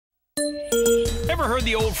Ever heard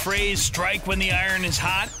the old phrase, strike when the iron is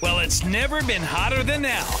hot? Well, it's never been hotter than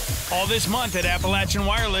now. All this month at Appalachian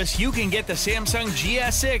Wireless, you can get the Samsung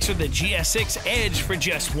GS6 or the GS6 Edge for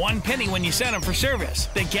just $1 when you send them for service.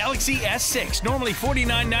 The Galaxy S6, normally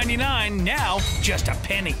 $49.99, now just a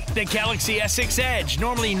penny. The Galaxy S6 Edge,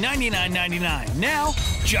 normally $99.99, now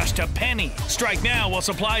just a penny. Strike now while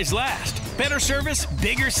supplies last. Better service,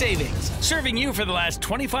 bigger savings. Serving you for the last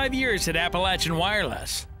 25 years at Appalachian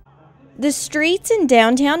Wireless. The streets in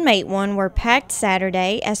downtown Matewan were packed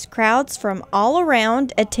Saturday as crowds from all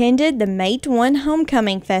around attended the Matewan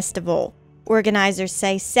Homecoming Festival. Organizers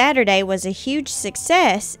say Saturday was a huge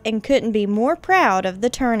success and couldn't be more proud of the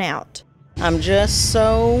turnout. I'm just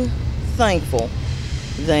so thankful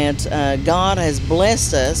that God has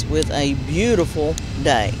blessed us with a beautiful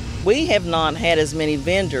day. We have not had as many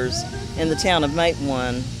vendors in the town of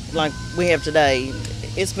Matewan like we have today.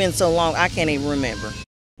 It's been so long, I can't even remember.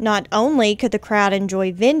 Not only could the crowd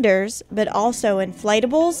enjoy vendors, but also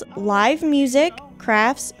inflatables, live music,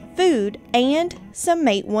 crafts, food, and some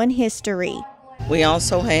Matewan history. We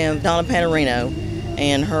also have Donna Panarino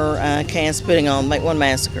and her cast putting on Matewan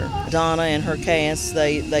Massacre. Donna and her cast,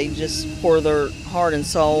 they just pour their heart and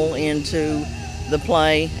soul into the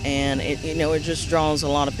play, and it just draws a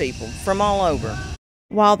lot of people from all over.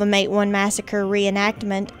 While the Matewan Massacre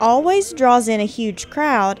reenactment always draws in a huge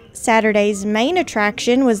crowd, Saturday's main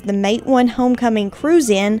attraction was the Matewan Homecoming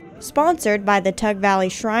Cruise-In, sponsored by the Tug Valley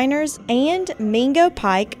Shriners and Mingo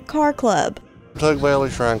Pike Car Club. Tug Valley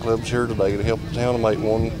Shrine Club is here today to help the town of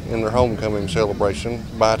Matewan in their homecoming celebration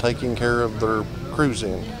by taking care of their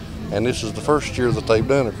cruise-in. And this is the first year that they've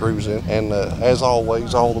done a cruise-in, and as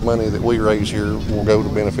always, all the money that we raise here will go to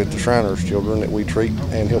benefit the Shriners children that we treat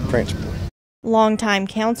and help transport. Longtime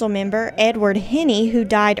council member Edward Henney, who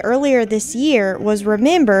died earlier this year, was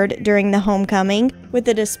remembered during the homecoming with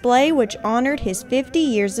a display which honored his 50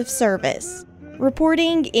 years of service.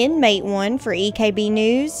 Reporting in Matewan for EKB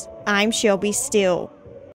News, I'm Shelby Still.